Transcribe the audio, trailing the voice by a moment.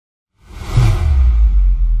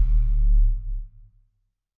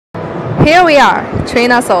Here we are,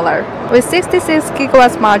 Trina Solar, with 66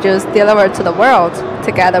 gigawatts modules delivered to the world,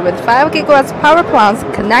 together with 5 gigawatts power plants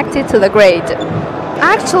connected to the grid.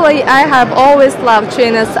 Actually, I have always loved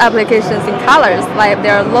Trina's applications in colors, like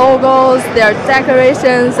their logos, their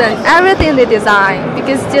decorations, and everything they design,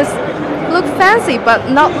 because it just look fancy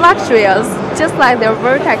but not luxurious, just like their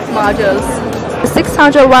Vertex modules. The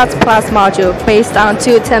 600 watts plus module based on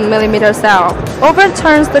two 10mm cell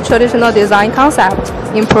overturns the traditional design concept,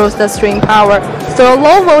 improves the string power through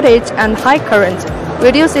low voltage and high current,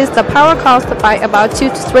 reduces the power cost by about 2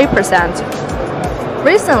 to 3%.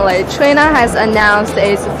 Recently, Trina has announced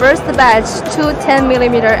its first batch two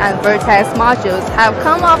 10mm and Vertex modules have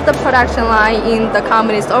come off the production line in the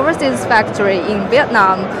company's overseas factory in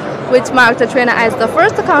Vietnam, which marked Trina as the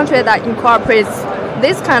first country that incorporates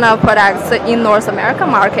this kind of products in North American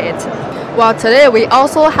market. Well, today we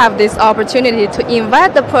also have this opportunity to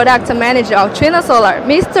invite the product manager of Trina Solar,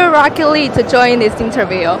 Mr. Rockey Lee, to join this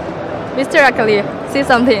interview. Mr. Rockey Lee, say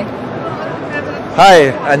something.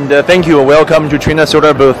 Hi, and thank you. Welcome to Trina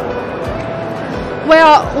Solar booth.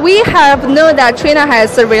 Well, we have known that Trina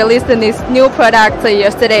has released this new product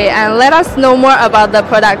yesterday, and let us know more about the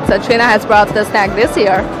product Trina has brought to the SNEC this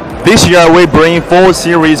year. This year we bring 4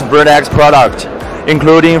 series Vertex product,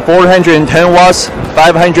 including 410 watts,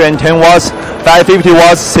 510 watts, 550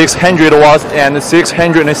 watts, 600 watts, and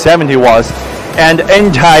 670 watts. And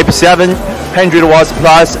N-type 700 watts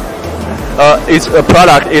plus its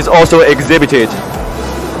product is also exhibited.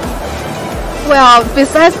 Well,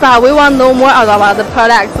 besides that, we want to know more about the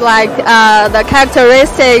product, like the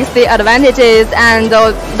characteristics, the advantages, and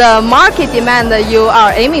the market demand that you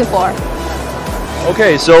are aiming for.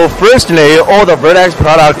 Okay, so firstly, all the Vertex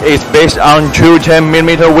product is based on two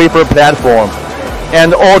 10mm wafer platform,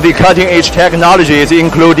 and all the cutting-edge technologies,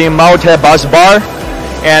 including multi-bus bar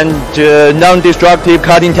and non-destructive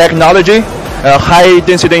cutting technology,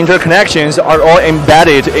 high-density interconnections are all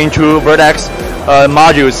embedded into Vertex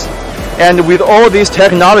modules. And with all these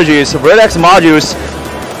technologies, Vertex modules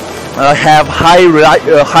have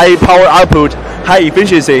high power output, high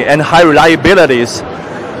efficiency, and high reliabilities.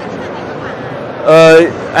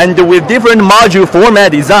 And with different module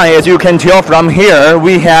format design, as you can tell from here,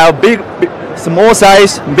 we have small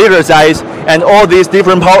size, bigger size, and all these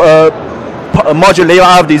different module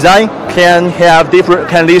layout design can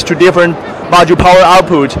lead to different module power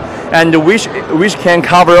output, and which can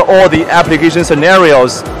cover all the application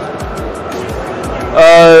scenarios.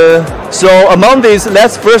 So among these,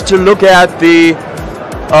 let's first look at the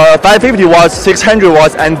 550 watts, 600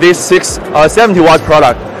 watts, and this 670 watts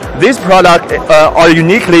product. These products are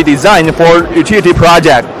uniquely designed for utility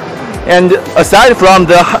project. And aside from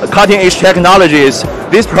the cutting-edge technologies,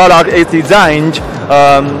 this product is designed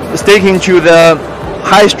sticking to the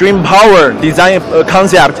high stream power design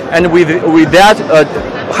concept. And with that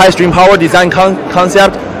high stream power design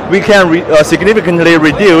concept, we can significantly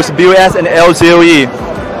reduce BOS and LCOE.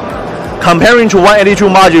 Comparing to 182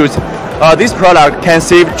 modules, this product can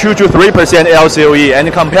save 2 to 3% LCOE,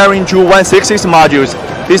 and comparing to 166 modules,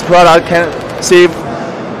 this product can save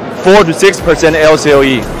 4 to 6%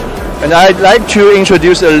 LCOE. And I'd like to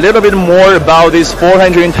introduce a little bit more about this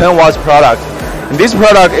 410 watts product. And this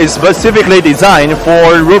product is specifically designed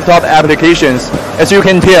for rooftop applications. As you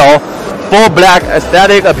can tell, full black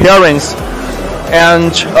aesthetic appearance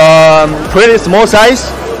and pretty small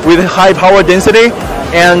size with high power density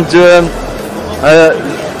and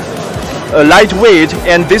lightweight,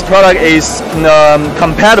 and this product is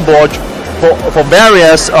compatible for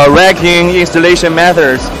various racking installation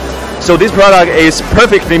methods. So this product is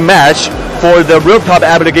perfectly matched for the rooftop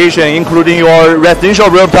application, including your residential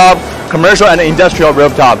rooftop, commercial and industrial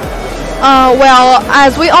rooftop. Well,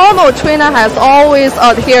 as we all know, Trina has always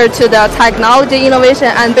adhered to the technology innovation,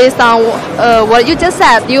 and based on what you just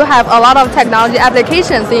said, you have a lot of technology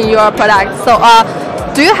applications in your product. So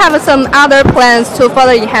do you have some other plans to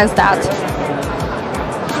further enhance that?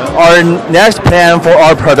 Our next plan for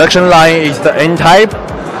our production line is the N-type.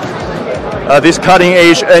 This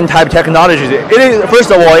cutting-edge N-type technology.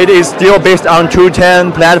 First of all, it is still based on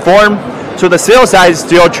 210 platform, so the cell size is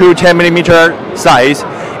still 210mm size,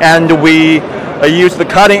 and we use the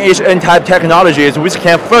cutting-edge N-type technologies, which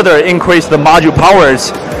can further increase the module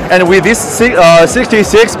powers. And with this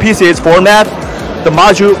 66 pieces format, the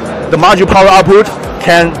module power output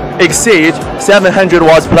can exceed 700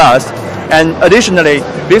 watts plus. And additionally,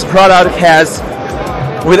 this product has,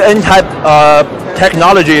 with N-type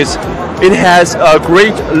technologies, it has a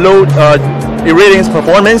great low irradiance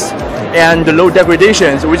performance and low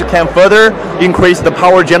degradations, which can further increase the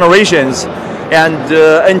power generations. And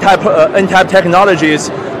N-type technologies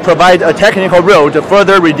provide a technical role to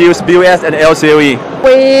further reduce BOS and LCOE.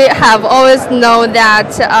 We have always known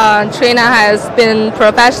that Trina has been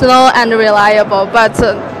professional and reliable, but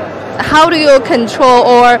how do you control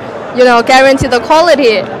or guarantee the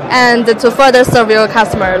quality and to further serve your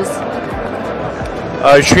customers?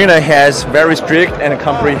 Trina has very strict and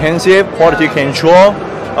comprehensive quality control,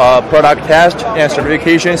 product test and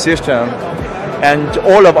certification system, and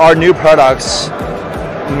all of our new products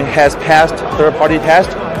has passed third-party test,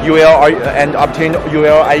 UL, and obtained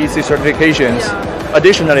UL IEC certifications.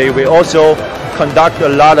 Additionally, we also conduct a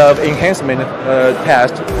lot of enhancement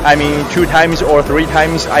tests, 2 times or 3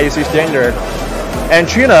 times IEC standard. And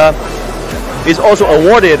Trina is also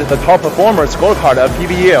awarded the top performer scorecard of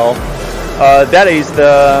PVL. That is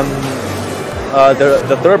the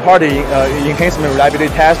third-party enhancement reliability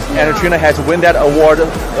test, and Trina has won that award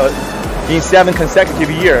in 7 consecutive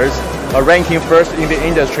years, ranking first in the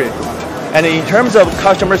industry. And in terms of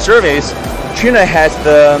customer service, Trina has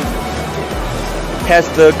the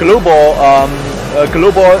global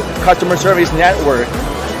customer service network.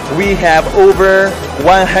 We have over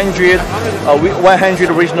 100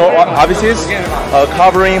 regional offices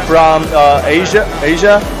covering from Asia,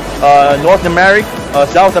 North America,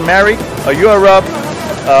 South America, Europe,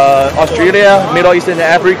 Australia, Middle East and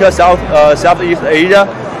Africa, Southeast Asia,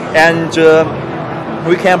 and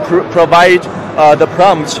we can provide the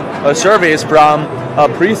prompt service from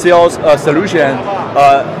pre-sales solution,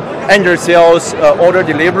 under-sales order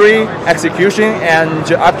delivery, execution,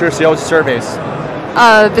 and after-sales service.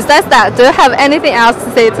 Besides that, do you have anything else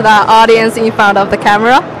to say to the audience in front of the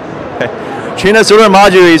camera? Trina Solar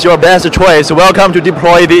module is your best choice. Welcome to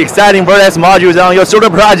deploy the exciting Vertex modules on your solar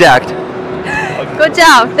project. Good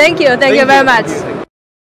job. Thank you. Thank you very much.